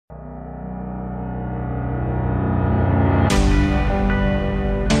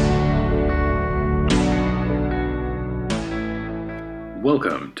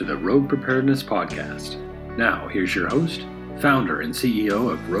Welcome to the Rogue Preparedness Podcast. Now, here's your host, founder and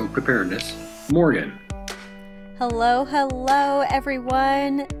CEO of Rogue Preparedness, Morgan. Hello,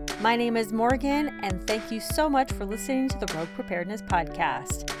 everyone. My name is Morgan, and thank you so much for listening to the Rogue Preparedness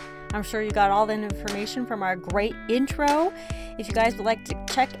Podcast. I'm sure you got all the information from our great intro. If you guys would like to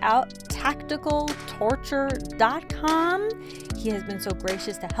check out tacticaltorture.com, he has been so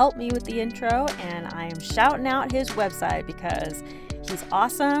gracious to help me with the intro, and I am shouting out his website because he's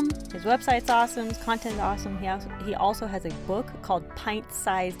awesome. His website's awesome. His content's awesome. He also has a book called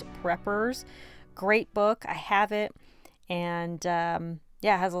Pint-Sized Preppers. Great book. I have it. And it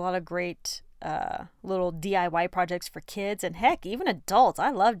has a lot of great little DIY projects for kids and heck, even adults.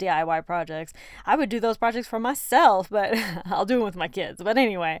 I love DIY projects. I would do those projects for myself, but I'll do them with my kids. But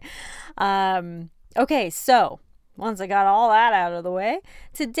anyway, okay, so once I got all that out of the way,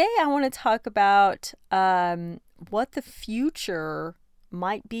 today I want to talk about what the future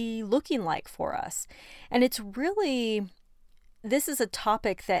might be looking like for us. And this is a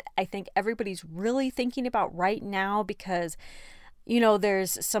topic that I think everybody's really thinking about right now because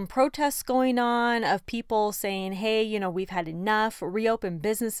there's some protests going on of people saying, hey, we've had enough, reopen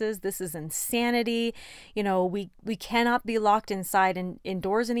businesses. This is insanity. We cannot be locked inside and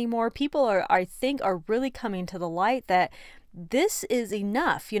indoors anymore. People I think are really coming to the light that this is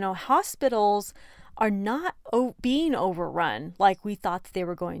enough. Hospitals are not being overrun like we thought that they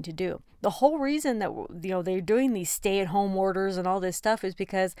were going to do. The whole reason that they're doing these stay-at-home orders and all this stuff is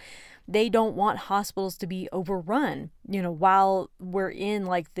because they don't want hospitals to be overrun, while we're in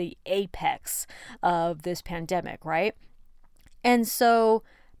like the apex of this pandemic, right? And so,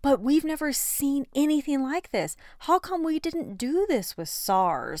 but we've never seen anything like this. How come we didn't do this with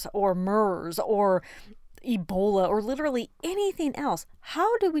SARS or MERS or Ebola or literally anything else?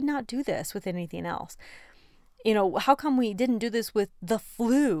 How did we not do this with anything else? How come we didn't do this with the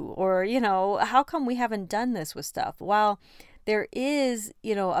flu? Or, how come we haven't done this with stuff? Well, there is,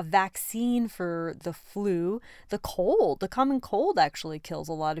 a vaccine for the flu. The common cold actually kills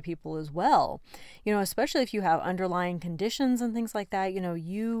a lot of people as well. Especially if you have underlying conditions and things like that,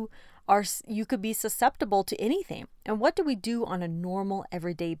 you could be susceptible to anything. And what do we do on a normal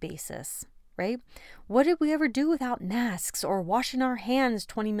everyday basis? Right? What did we ever do without masks or washing our hands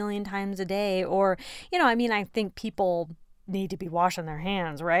 20 million times a day? Or, I think people need to be washing their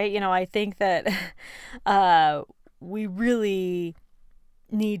hands, right? I think that we really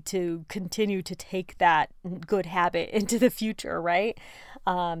need to continue to take that good habit into the future, right?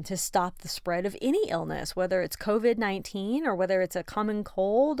 To stop the spread of any illness, whether it's COVID-19 or whether it's a common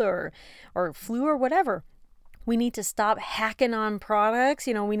cold or flu or whatever. We need to stop hacking on products.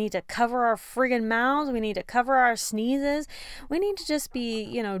 We need to cover our friggin' mouths. We need to cover our sneezes. We need to just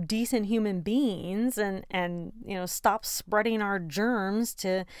be, decent human beings and stop spreading our germs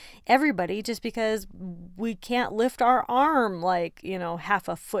to everybody just because we can't lift our arm like, half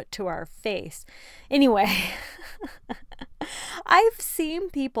a foot to our face. Anyway, I've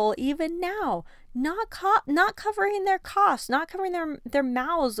seen people even now not covering their coughs, not covering their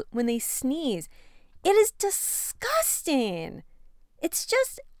mouths when they sneeze. It is disgusting. It's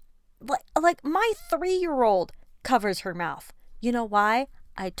just like my 3-year-old covers her mouth. You know why?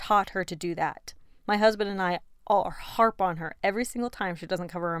 I taught her to do that. My husband and I all harp on her every single time she doesn't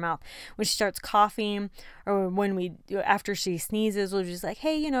cover her mouth. When she starts coughing or after she sneezes, we'll just like,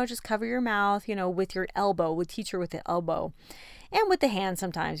 hey, just cover your mouth, with your elbow. We teach her with the elbow. And with the hand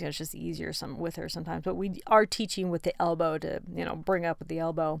sometimes, it's just easier with her sometimes. But we are teaching with the elbow to, bring up with the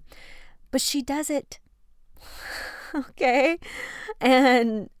elbow. But she does it. Okay.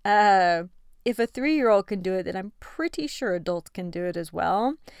 And if a 3-year-old can do it, then I'm pretty sure adults can do it as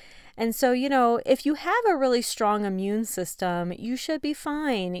well. And so, if you have a really strong immune system, you should be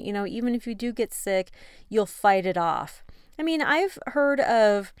fine. Even if you do get sick, you'll fight it off. I've heard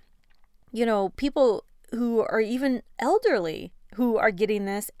of, people who are even elderly who are getting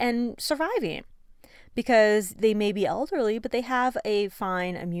this and surviving. Because they may be elderly, but they have a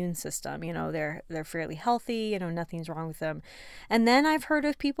fine immune system. They're fairly healthy, nothing's wrong with them. And then I've heard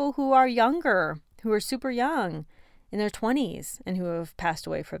of people who are younger, who are super young, in their 20s, and who have passed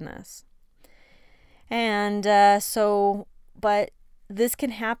away from this. And but this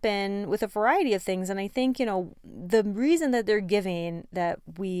can happen with a variety of things. And I think, the reason that they're giving that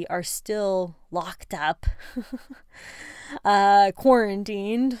we are still locked up,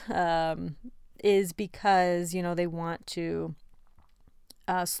 quarantined, is because, they want to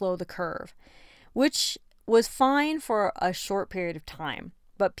slow the curve, which was fine for a short period of time.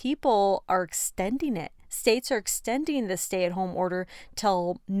 But people are extending it. States are extending the stay-at-home order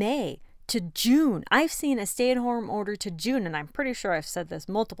till May to June. I've seen a stay-at-home order to June, and I'm pretty sure I've said this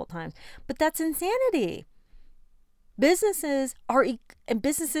multiple times, but that's insanity. Businesses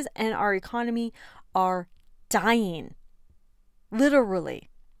and our economy are dying, literally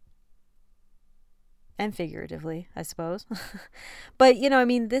and figuratively, I suppose. But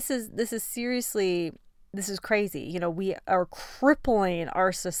this is seriously, this is crazy. We are crippling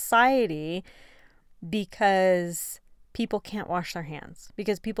our society because people can't wash their hands,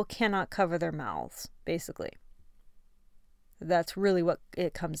 because people cannot cover their mouths, basically. That's really what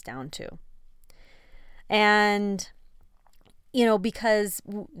it comes down to. And because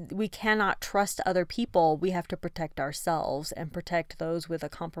we cannot trust other people, we have to protect ourselves and protect those with a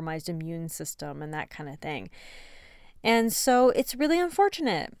compromised immune system and that kind of thing. And so it's really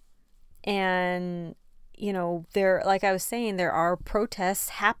unfortunate. And, like I was saying, there are protests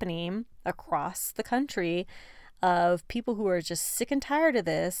happening across the country of people who are just sick and tired of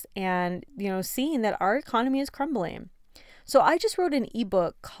this and, seeing that our economy is crumbling. So I just wrote an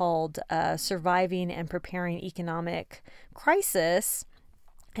ebook called Surviving and Preparing Economic Crisis.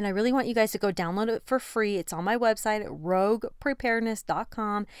 And I really want you guys to go download it for free. It's on my website at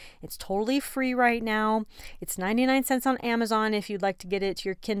roguepreparedness.com. It's totally free right now. It's 99 cents on Amazon if you'd like to get it to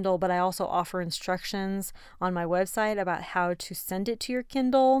your Kindle, but I also offer instructions on my website about how to send it to your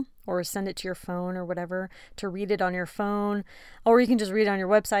Kindle or send it to your phone or whatever, to read it on your phone, or you can just read it on your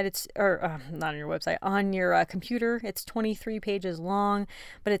website. Not on your website, on your computer. It's 23 pages long,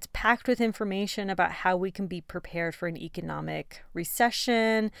 but it's packed with information about how we can be prepared for an economic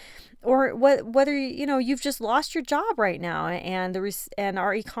recession, or whether you've just lost your job right now and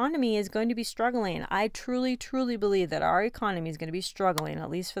our economy is going to be struggling. I truly, truly believe that our economy is going to be struggling at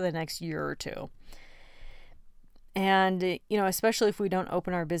least for the next year or two. And, especially if we don't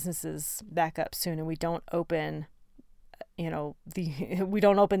open our businesses back up soon and we don't open, we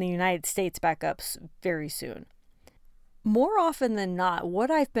don't open the United States back up very soon. More often than not,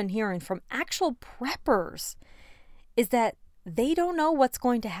 what I've been hearing from actual preppers is that they don't know what's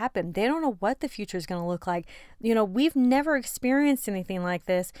going to happen. They don't know what the future is going to look like. We've never experienced anything like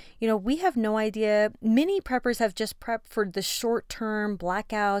this. We have no idea. Many preppers have just prepped for the short-term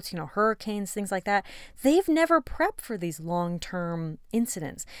blackouts, hurricanes, things like that. They've never prepped for these long-term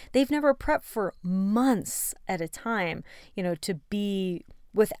incidents. They've never prepped for months at a time, to be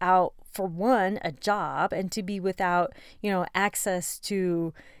without, for one, a job, and to be without, access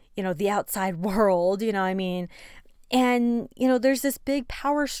to, the outside world, And, there's this big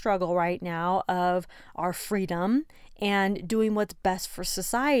power struggle right now of our freedom and doing what's best for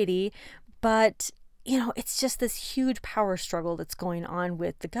society. But, it's just this huge power struggle that's going on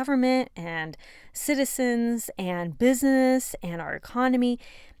with the government and citizens and business and our economy.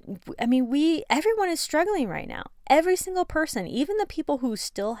 Everyone is struggling right now. Every single person, even the people who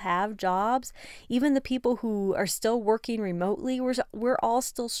still have jobs, even the people who are still working remotely, we're all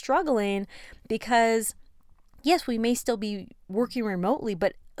still struggling because yes, we may still be working remotely,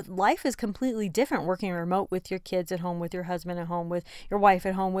 but life is completely different working remote with your kids at home, with your husband at home, with your wife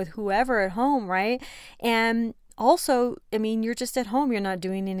at home, with whoever at home, right? And also, you're just at home, you're not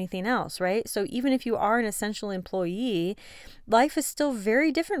doing anything else, right? So even if you are an essential employee, life is still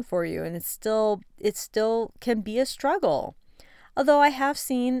very different for you, and it still can be a struggle. Although I have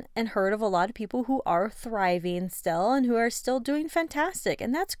seen and heard of a lot of people who are thriving still and who are still doing fantastic,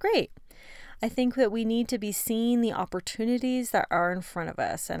 and that's great. I think that we need to be seeing the opportunities that are in front of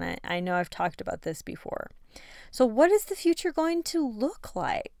us. And I know I've talked about this before. So what is the future going to look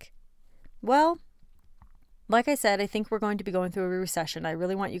like? Well, like I said, I think we're going to be going through a recession. I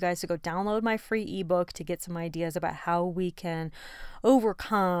really want you guys to go download my free ebook to get some ideas about how we can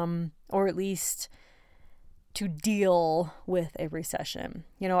overcome, or at least to deal with, a recession.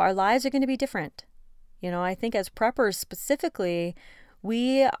 Our lives are going to be different. I think as preppers specifically,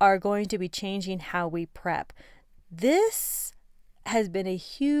 we are going to be changing how we prep. This has been a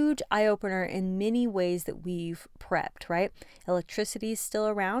huge eye-opener in many ways that we've prepped, right? Electricity is still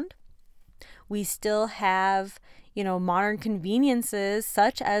around. We still have, modern conveniences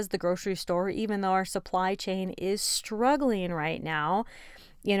such as the grocery store, even though our supply chain is struggling right now,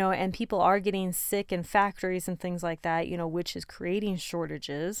 and people are getting sick in factories and things like that, which is creating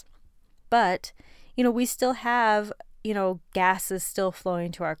shortages. But, we still have gas is still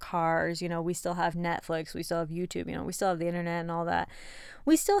flowing to our cars. We still have Netflix, we still have YouTube, we still have the internet and all that.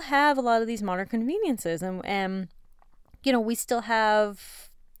 We still have a lot of these modern conveniences and we still have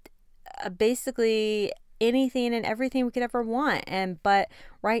basically anything and everything we could ever want. But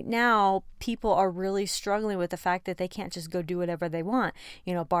right now, people are really struggling with the fact that they can't just go do whatever they want.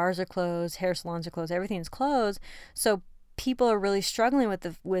 Bars are closed, hair salons are closed, everything's closed. So people are really struggling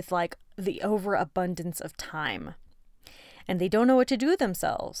with like the overabundance of time, and they don't know what to do with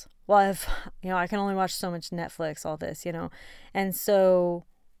themselves. Well, I can only watch so much Netflix, all this, and so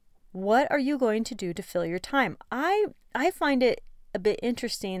what are you going to do to fill your time? I find it a bit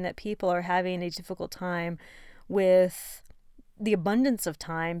interesting that people are having a difficult time with the abundance of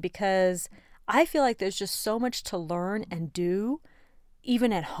time, because I feel like there's just so much to learn and do,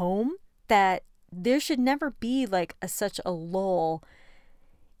 even at home, that there should never be like such a lull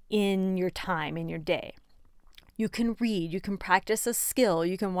in your time, in your day. You can read, you can practice a skill,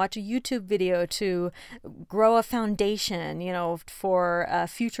 you can watch a YouTube video to grow a foundation, for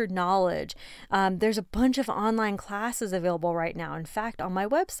future knowledge. There's a bunch of online classes available right now. In fact, on my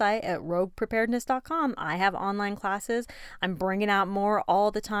website at roguepreparedness.com, I have online classes. I'm bringing out more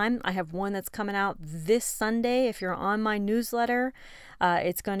all the time. I have one that's coming out this Sunday. If you're on my newsletter,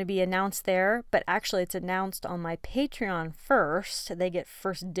 it's going to be announced there, but actually it's announced on my Patreon first. They get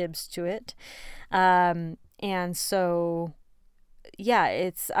first dibs to it. And so, yeah,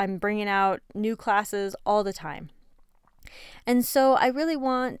 I'm bringing out new classes all the time. And so I really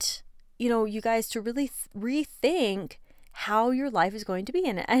want, you guys to really rethink how your life is going to be.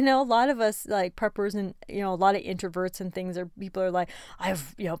 And I know a lot of us like preppers and, a lot of introverts and things, or people are like,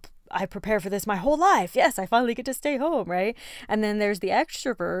 I prepare for this my whole life. Yes, I finally get to stay home, right? And then there's the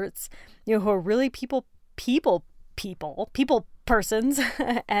extroverts, who are really people persons,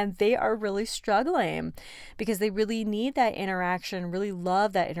 and they are really struggling because they really need that interaction, really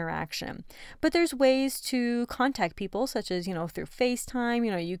love that interaction. But there's ways to contact people, such as, through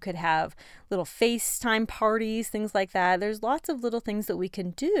FaceTime. You could have little FaceTime parties, things like that. There's lots of little things that we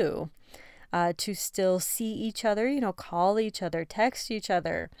can do to still see each other, call each other, text each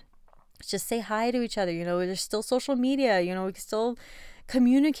other, just say hi to each other. There's still social media, we can still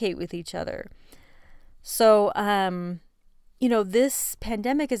communicate with each other. So, this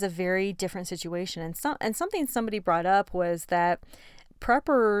pandemic is a very different situation. And something somebody brought up was that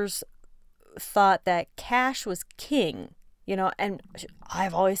preppers thought that cash was king, and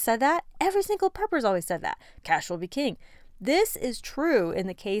I've always said that. Every single prepper's always said that. Cash will be king. This is true in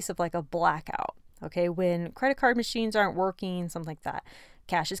the case of like a blackout, okay? When credit card machines aren't working, something like that,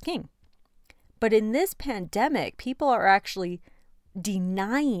 cash is king. But in this pandemic, people are actually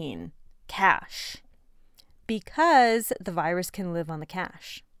denying cash, because the virus can live on the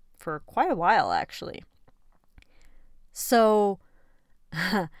cash for quite a while, actually. So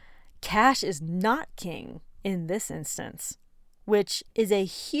cash is not king in this instance, which is a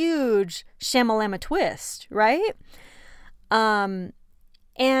huge shamalama twist, right? And,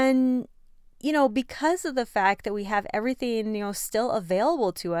 because of the fact that we have everything, still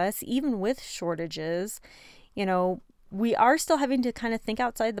available to us, even with shortages, we are still having to kind of think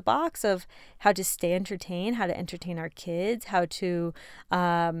outside the box of how to stay entertained, how to entertain our kids, how to,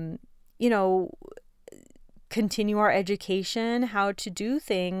 continue our education, how to do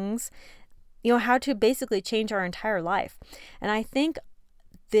things, how to basically change our entire life. And I think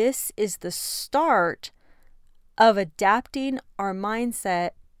this is the start of adapting our mindset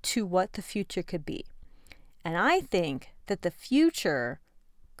to what the future could be. And I think that the future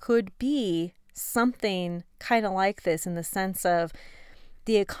could be something kind of like this, in the sense of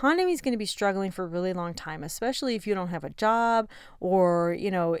the economy is going to be struggling for a really long time, especially if you don't have a job, or,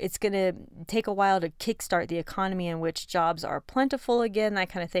 it's going to take a while to kickstart the economy in which jobs are plentiful again, that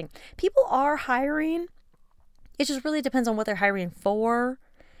kind of thing. People are hiring. It just really depends on what they're hiring for.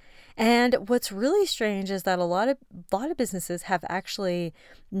 And what's really strange is that a lot of businesses have actually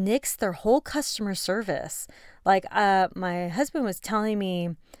nixed their whole customer service. Like my husband was telling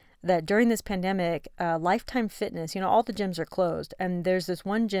me that during this pandemic, Lifetime Fitness, all the gyms are closed. And there's this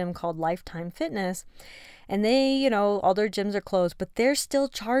one gym called Lifetime Fitness, and they, all their gyms are closed, but they're still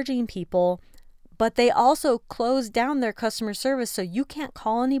charging people. But they also closed down their customer service. So you can't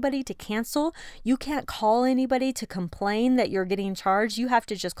call anybody to cancel. You can't call anybody to complain that you're getting charged. You have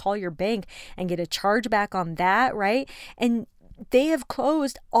to just call your bank and get a charge back on that, right? And they have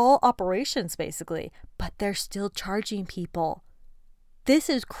closed all operations basically, but they're still charging people. This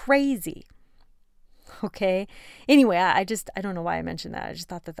is crazy. Okay. Anyway, I don't know why I mentioned that. I just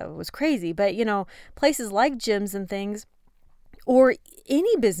thought that was crazy. But, places like gyms and things, or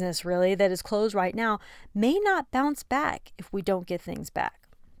any business really that is closed right now, may not bounce back if we don't get things back.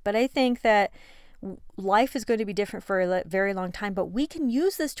 But I think that life is going to be different for a very long time, but we can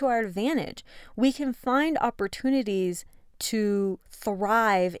use this to our advantage. We can find opportunities to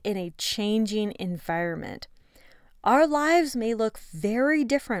thrive in a changing environment. Our lives may look very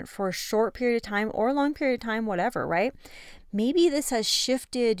different for a short period of time or a long period of time, whatever, right? Maybe this has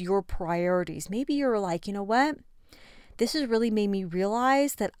shifted your priorities. Maybe you're like, you know what? this has really made me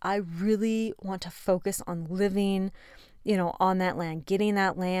realize that I really want to focus on living, on that land, getting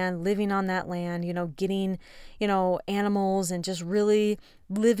that land, living on that land, getting, animals, and just really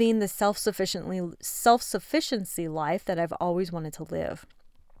living the self-sufficiency life that I've always wanted to live.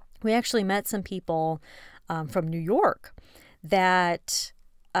 We actually met some people from New York that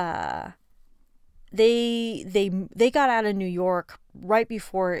they got out of New York right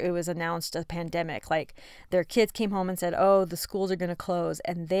before it was announced a pandemic. Like, their kids came home and said, oh, the schools are going to close.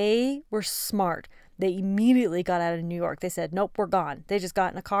 And they were smart. They immediately got out of New York. They said, nope, we're gone. They just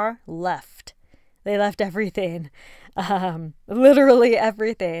got in a car, left. They left everything, literally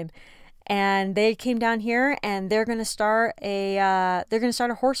everything. And they came down here, and they're going to start a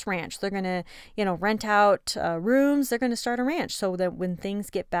horse ranch. They're going to, rent out rooms. They're going to start a ranch so that when things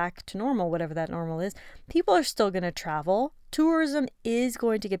get back to normal, whatever that normal is, people are still going to travel. Tourism is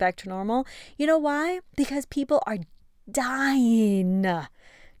going to get back to normal. You know why? Because people are dying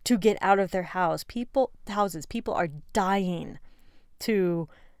to get out of their houses. People are dying to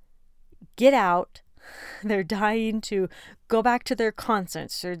get out. They're dying to go back to their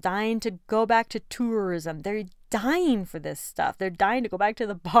concerts. They're dying to go back to tourism. They're dying for this stuff. They're dying to go back to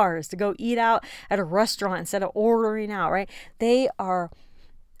the bars, to go eat out at a restaurant instead of ordering out, right? They are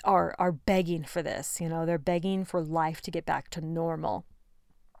begging for this. They're begging for life to get back to normal.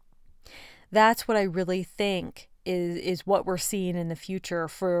 That's what I really think is what we're seeing in the future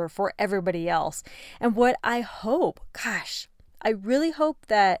for everybody else. And what I hope, I really hope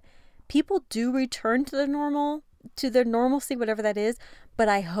that people do return to their normalcy, whatever that is, but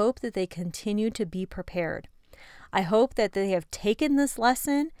I hope that they continue to be prepared. I hope that they have taken this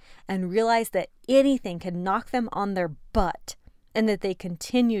lesson and realized that anything can knock them on their butt, and that they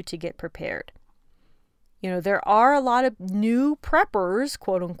continue to get prepared. There are a lot of new preppers,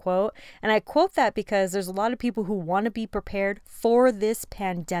 quote unquote, and I quote that because there's a lot of people who want to be prepared for this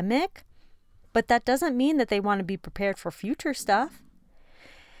pandemic, but that doesn't mean that they want to be prepared for future stuff.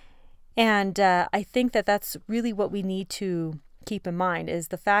 And I think that that's really what we need to keep in mind, is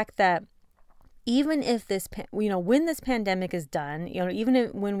the fact that even if when this pandemic is done, even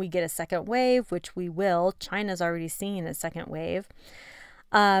when we get a second wave, which we will, China's already seeing a second wave,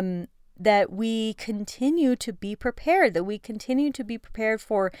 that we continue to be prepared,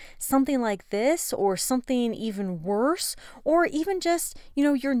 for something like this, or something even worse, or even just,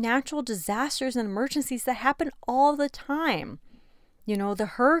 your natural disasters and emergencies that happen all the time.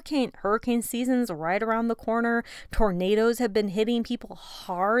 The hurricane season's right around the corner. Tornadoes have been hitting people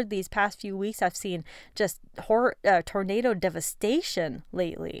hard these past few weeks. I've seen just tornado devastation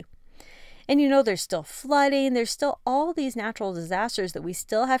lately. And there's still flooding. There's still all these natural disasters that we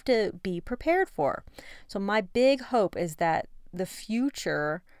still have to be prepared for. So my big hope is that the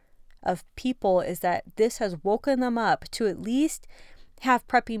future of people is that this has woken them up to at least have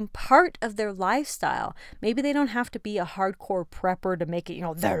prepping part of their lifestyle. Maybe they don't have to be a hardcore prepper to make it,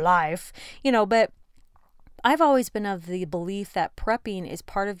 their life, but I've always been of the belief that prepping is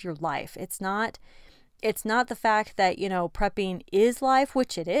part of your life. It's not the fact that, prepping is life,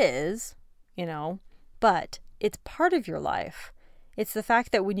 which it is, but it's part of your life. It's the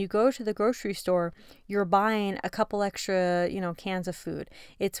fact that when you go to the grocery store, you're buying a couple extra, cans of food.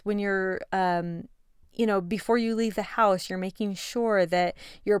 It's when you're, before you leave the house, you're making sure that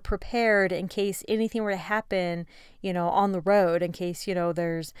you're prepared in case anything were to happen, on the road, in case,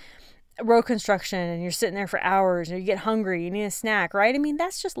 there's road construction and you're sitting there for hours and you get hungry, you need a snack, right? I mean,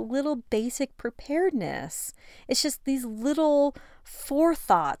 that's just little basic preparedness. It's just these little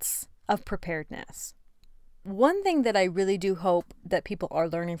forethoughts of preparedness. One thing that I really do hope that people are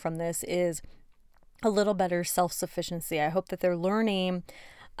learning from this is a little better self-sufficiency. I hope that they're learning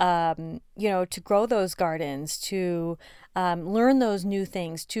to grow those gardens, to learn those new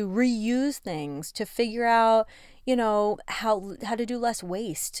things, to reuse things, to figure out, how to do less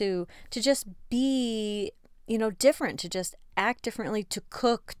waste, to just be, different, to just act differently, to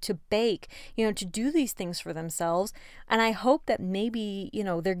cook, to bake, to do these things for themselves. And I hope that maybe,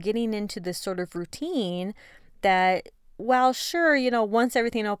 they're getting into this sort of routine that, well, sure, once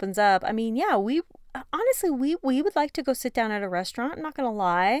everything opens up, I mean, yeah, we would like to go sit down at a restaurant. I'm not going to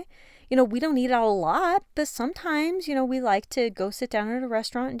lie. We don't eat out a lot, but sometimes, we like to go sit down at a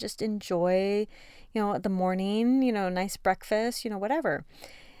restaurant and just enjoy, the morning, nice breakfast, whatever.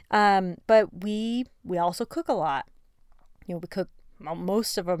 But we also cook a lot. We cook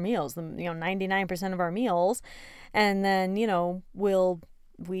most of our meals, 99% of our meals. And then,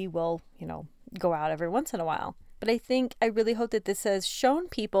 we will go out every once in a while. But I really hope that this has shown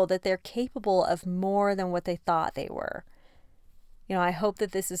people that they're capable of more than what they thought they were. I hope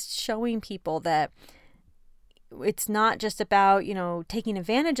that this is showing people that it's not just about, taking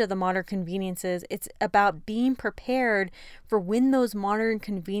advantage of the modern conveniences. It's about being prepared for when those modern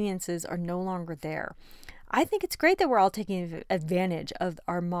conveniences are no longer there. I think it's great that we're all taking advantage of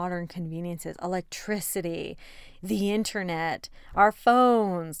our modern conveniences, electricity, the internet, our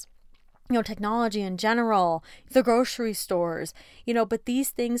phones, technology in general, the grocery stores, but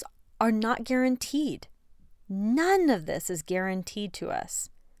these things are not guaranteed. None of this is guaranteed to us.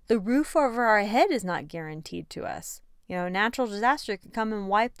 The roof over our head is not guaranteed to us. Natural disaster could come and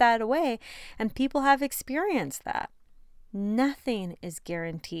wipe that away, and people have experienced that. Nothing is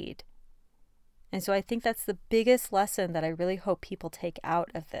guaranteed. And so I think that's the biggest lesson that I really hope people take out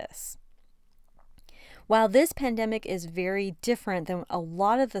of this. While this pandemic is very different than a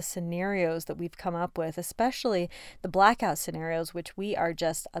lot of the scenarios that we've come up with, especially the blackout scenarios, which we are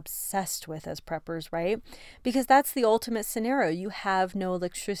just obsessed with as preppers, right? Because that's the ultimate scenario. You have no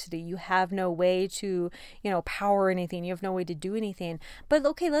electricity. You have no way to, power anything. You have no way to do anything. But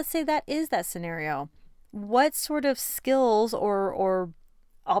okay, let's say that is that scenario. What sort of skills or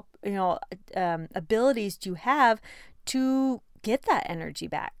abilities do you have to get that energy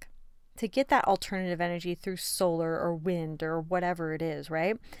back, to get that alternative energy through solar or wind or whatever it is,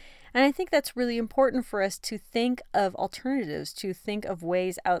 right? And I think that's really important for us to think of alternatives, to think of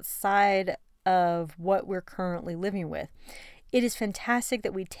ways outside of what we're currently living with. It is fantastic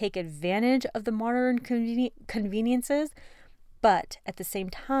that we take advantage of the modern conveniences, but at the same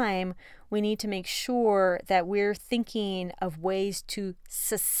time, we need to make sure that we're thinking of ways to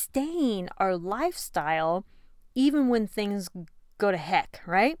sustain our lifestyle even when things go to heck,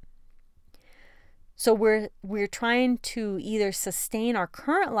 right? So we're trying to either sustain our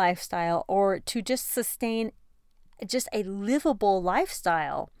current lifestyle or to just sustain just a livable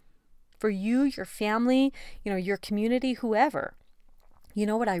lifestyle for you, your family, your community, whoever. You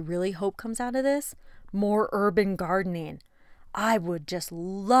know what I really hope comes out of this? More urban gardening. I would just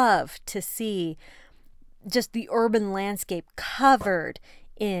love to see just the urban landscape covered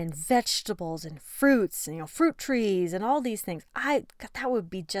in vegetables and fruits, fruit trees and all these things. That would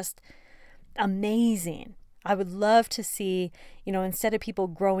be just amazing. I would love to see, instead of people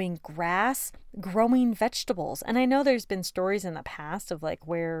growing grass, growing vegetables. And I know there's been stories in the past of like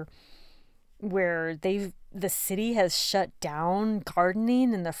where the city has shut down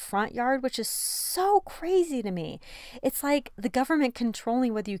gardening in the front yard, which is so crazy to me. It's like the government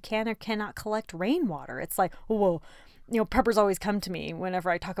controlling whether you can or cannot collect rainwater. It's like, oh, well, preppers always come to me whenever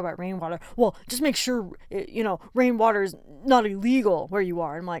I talk about rainwater. Well, just make sure, rainwater is not illegal where you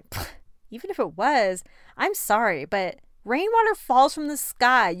are. I'm like, even if it was, I'm sorry, but rainwater falls from the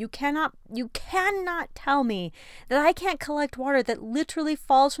sky. You cannot tell me that I can't collect water that literally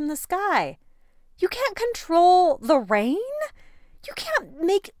falls from the sky. You can't control the rain. You can't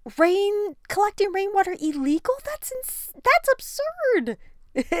make collecting rainwater illegal. That's absurd.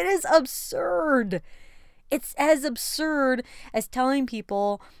 It is absurd. It's as absurd as telling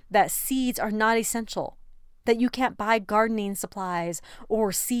people that seeds are not essential, that you can't buy gardening supplies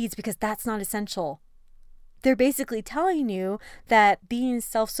or seeds because that's not essential. They're basically telling you that being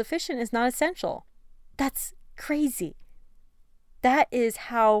self-sufficient is not essential. That's crazy. That is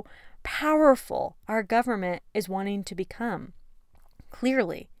how powerful our government is wanting to become.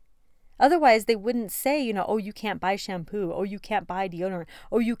 Clearly. Otherwise, they wouldn't say, oh, you can't buy shampoo. Oh, you can't buy deodorant.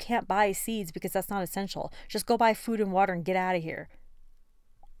 Oh, you can't buy seeds because that's not essential. Just go buy food and water and get out of here.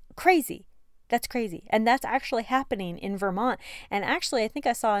 Crazy. That's crazy. And that's actually happening in Vermont. And actually, I think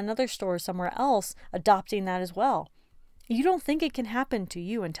I saw another store somewhere else adopting that as well. You don't think it can happen to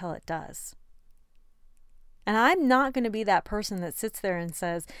you until it does. And I'm not going to be that person that sits there and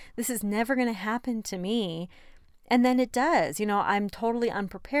says, this is never going to happen to me. And then it does. I'm totally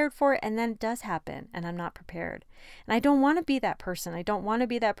unprepared for it. And then it does happen. And I'm not prepared. And I don't want to be that person. I don't want to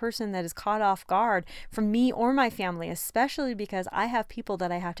be that person that is caught off guard from me or my family, especially because I have people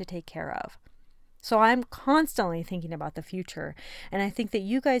that I have to take care of. So I'm constantly thinking about the future. And I think that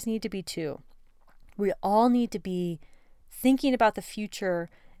you guys need to be too. We all need to be thinking about the future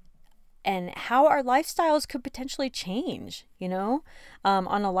and how our lifestyles could potentially change, On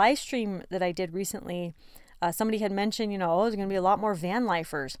a live stream that I did recently, somebody had mentioned, there's going to be a lot more van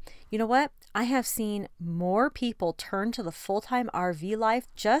lifers. You know what? I have seen more people turn to the full-time RV life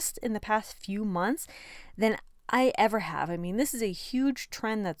just in the past few months than I ever have. I mean, this is a huge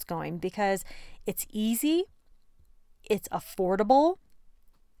trend that's going because it's easy, it's affordable,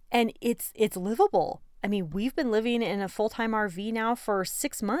 and it's livable. I mean, we've been living in a full-time RV now for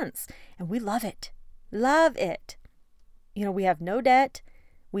 6 months, and we love it. Love it. We have no debt.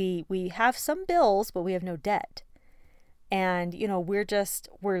 We have some bills, but we have no debt. And,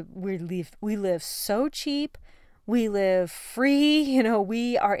 we live so cheap. We live free, you know,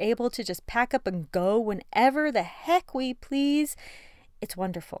 we are able to just pack up and go whenever the heck we please. It's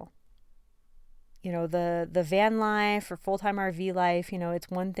wonderful. You know, the van life or full-time RV life, you know, it's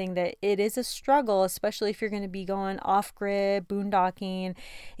one thing that it is a struggle, especially if you're going to be going off-grid, boondocking.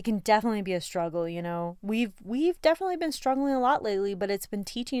 It can definitely be a struggle, you know. We've definitely been struggling a lot lately, but it's been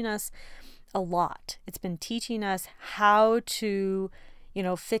teaching us a lot. It's been teaching us how to, you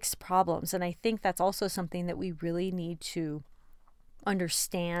know, fix problems. And I think that's also something that we really need to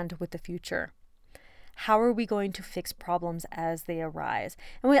understand with the future. How are we going to fix problems as they arise?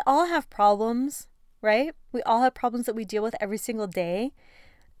 And we all have problems, right? We all have problems that we deal with every single day.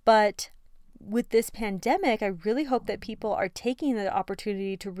 But with this pandemic, I really hope that people are taking the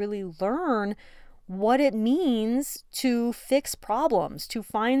opportunity to really learn what it means to fix problems, to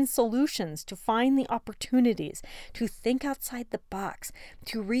find solutions, to find the opportunities, to think outside the box,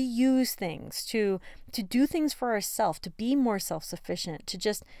 to reuse things, to do things for ourselves, to be more self-sufficient, to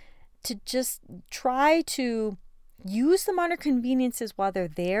just try to use the modern conveniences while they're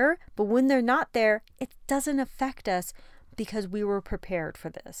there, but when they're not there, it doesn't affect us because we were prepared for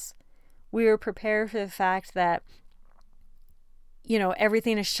this. We were prepared for the fact that, you know,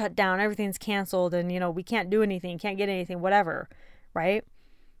 everything is shut down, everything's canceled, and, you know, we can't do anything, can't get anything, whatever, right?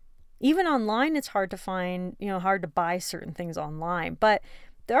 Even online, it's hard to find, you know, hard to buy certain things online, but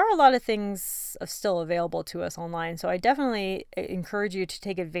there are a lot of things still available to us online. So I definitely encourage you to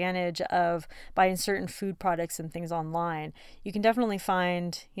take advantage of buying certain food products and things online. You can definitely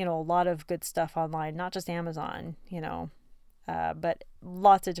find, you know, a lot of good stuff online, not just Amazon, you know, but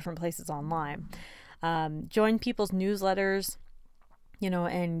lots of different places online. Join people's newsletters, you know,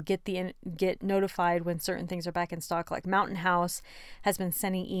 and get notified when certain things are back in stock. Like Mountain House has been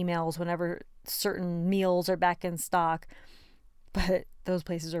sending emails whenever certain meals are back in stock. But those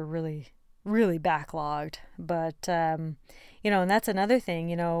places are really, really backlogged. But, you know, and that's another thing,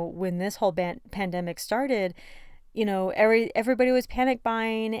 you know, when this whole pandemic started, you know, everybody was panic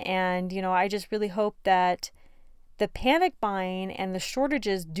buying. And, you know, I just really hope that the panic buying and the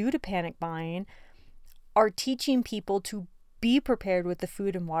shortages due to panic buying are teaching people to be prepared with the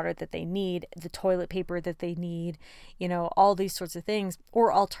food and water that they need, the toilet paper that they need, you know, all these sorts of things,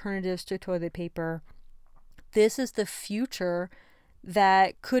 or alternatives to toilet paper. This is the future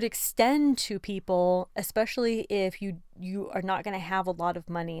that could extend to people, especially if you are not going to have a lot of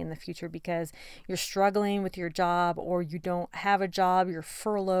money in the future because you're struggling with your job, or you don't have a job, you're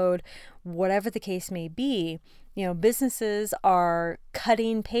furloughed, whatever the case may be. You know, businesses are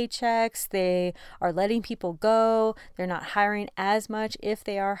cutting paychecks, they are letting people go, they're not hiring as much if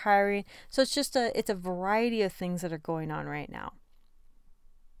they are hiring. So it's a variety of things that are going on right now.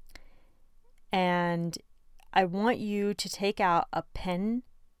 And I want you to take out a pen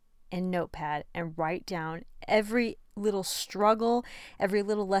and notepad and write down every little struggle, every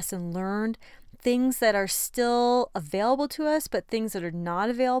little lesson learned, things that are still available to us, but things that are not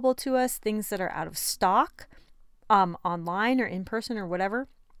available to us, things that are out of stock, online or in person or whatever,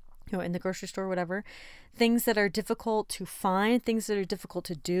 you know, in the grocery store, whatever, things that are difficult to find, things that are difficult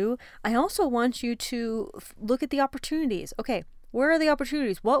to do. I also want you to look at the opportunities. Okay, where are the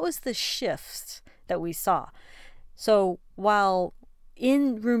opportunities? What was the shifts that we saw? So while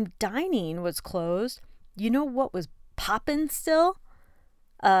in-room dining was closed, you know what was popping still?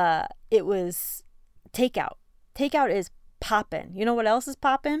 It was takeout. Takeout is popping. You know what else is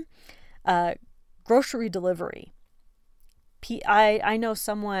popping? Grocery delivery. I know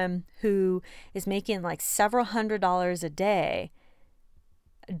someone who is making like several $100s a day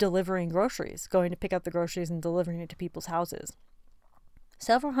delivering groceries, going to pick up the groceries and delivering it to people's houses.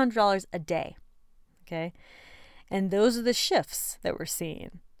 Several $100s a day. Okay. And those are the shifts that we're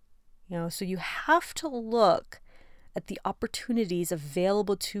seeing. You know, so you have to look at the opportunities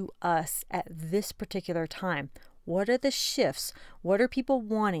available to us at this particular time. What are the shifts? What are people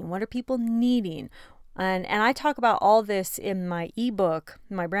wanting? What are people needing? And I talk about all this in my ebook,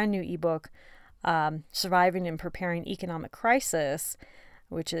 my brand new ebook, Surviving and Preparing Economic Crisis,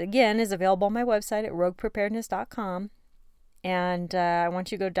 which again is available on my website at roguepreparedness.com. And I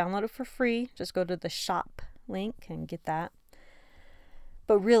want you to go download it for free. Just go to the shop link and get that.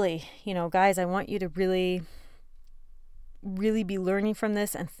 But really, you know, guys, I want you to really, really be learning from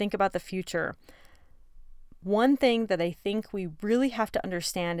this and think about the future. One thing that I think we really have to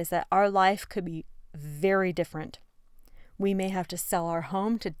understand is that our life could be very different. We may have to sell our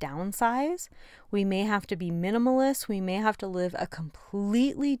home to downsize. We may have to be minimalist. We may have to live a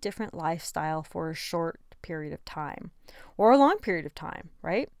completely different lifestyle for a short period of time or a long period of time,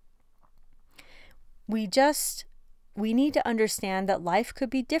 right? We need to understand that life could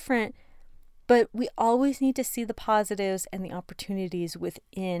be different, But we always need to see the positives and the opportunities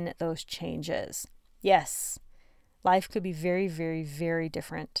within those changes. Yes, life could be very, very, very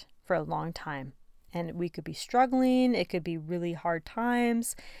different for a long time. And we could be struggling. It could be really hard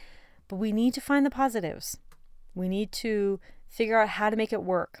times. But we need to find the positives. We need to figure out how to make it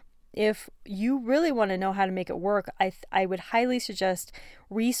work. If you really want to know how to make it work, I would highly suggest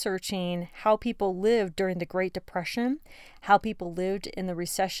researching how people lived during the Great Depression, how people lived in the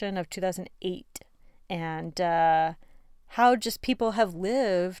recession of 2008, and how just people have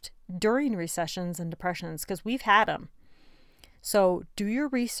lived during recessions and depressions, because we've had them. So do your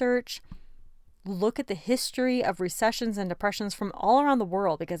research. Look at the history of recessions and depressions from all around the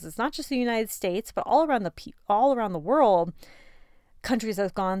world, because it's not just the United States, but all around the world. Countries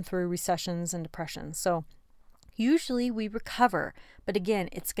have gone through recessions and depressions. So usually we recover, but again,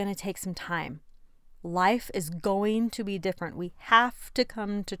 it's going to take some time. Life is going to be different. We have to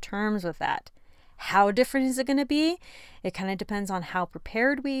come to terms with that. How different is it going to be? It kind of depends on how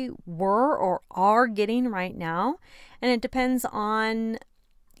prepared we were or are getting right now. And it depends on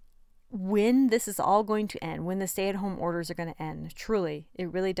when this is all going to end, when the stay-at-home orders are going to end. Truly,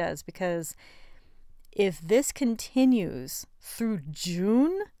 it really does, because if this continues through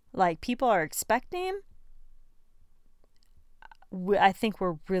June, like people are expecting, I think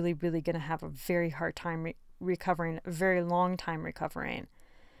we're really, really going to have a very hard time recovering, a very long time recovering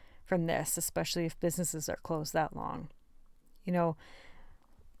from this, especially if businesses are closed that long. You know,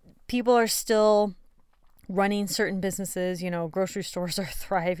 people are still running certain businesses. Grocery stores are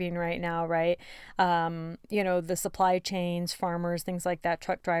thriving right now, right? The supply chains, farmers, things like that,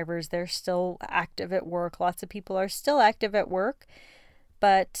 truck drivers, they're still active at work. Lots of people are still active at work,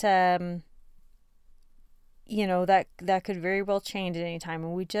 but, that could very well change at any time.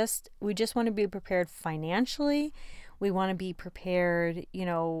 And we just want to be prepared financially. We want to be prepared,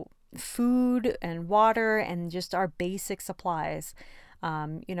 food and water and just our basic supplies,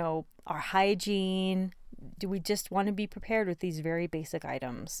 our hygiene. Do we just want to be prepared with these very basic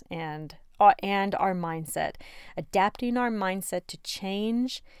items and our mindset? Adapting our mindset to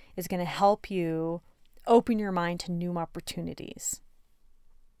change is going to help you open your mind to new opportunities.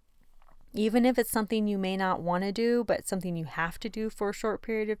 Even if it's something you may not want to do, but something you have to do for a short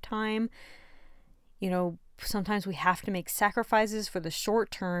period of time, sometimes we have to make sacrifices for the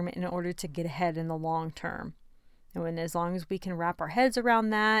short term in order to get ahead in the long term. And as long as we can wrap our heads around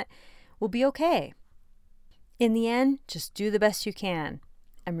that, we'll be okay. In the end, just do the best you can.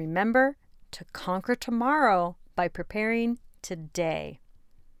 And remember to conquer tomorrow by preparing today.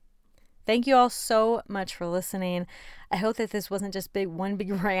 Thank you all so much for listening. I hope that this wasn't just one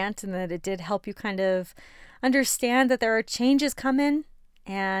big rant, and that it did help you kind of understand that there are changes coming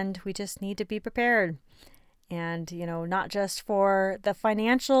and we just need to be prepared. And, not just for the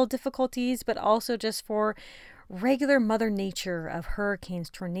financial difficulties, but also just for regular Mother Nature of hurricanes,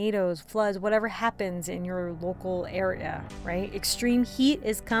 tornadoes, floods, whatever happens in your local area, right? Extreme heat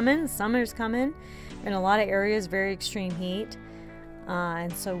is coming. Summer's coming. In a lot of areas, very extreme heat.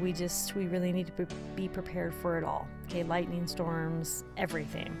 And so we really need to be prepared for it all. Okay, lightning storms,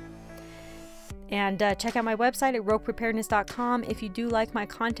 everything. And check out my website at roguepreparedness.com. If you do like my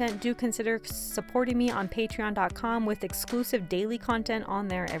content, do consider supporting me on patreon.com with exclusive daily content on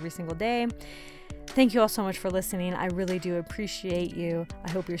there every single day. Thank you all so much for listening. I really do appreciate you.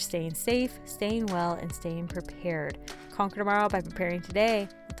 I hope you're staying safe, staying well, and staying prepared. Conquer tomorrow by preparing today.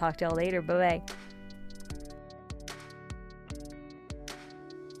 I'll talk to y'all later. Bye-bye.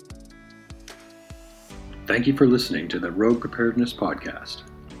 Thank you for listening to the Rogue Preparedness Podcast.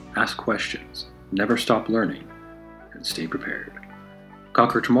 Ask questions, never stop learning, and stay prepared.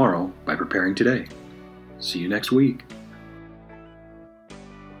 Conquer tomorrow by preparing today. See you next week.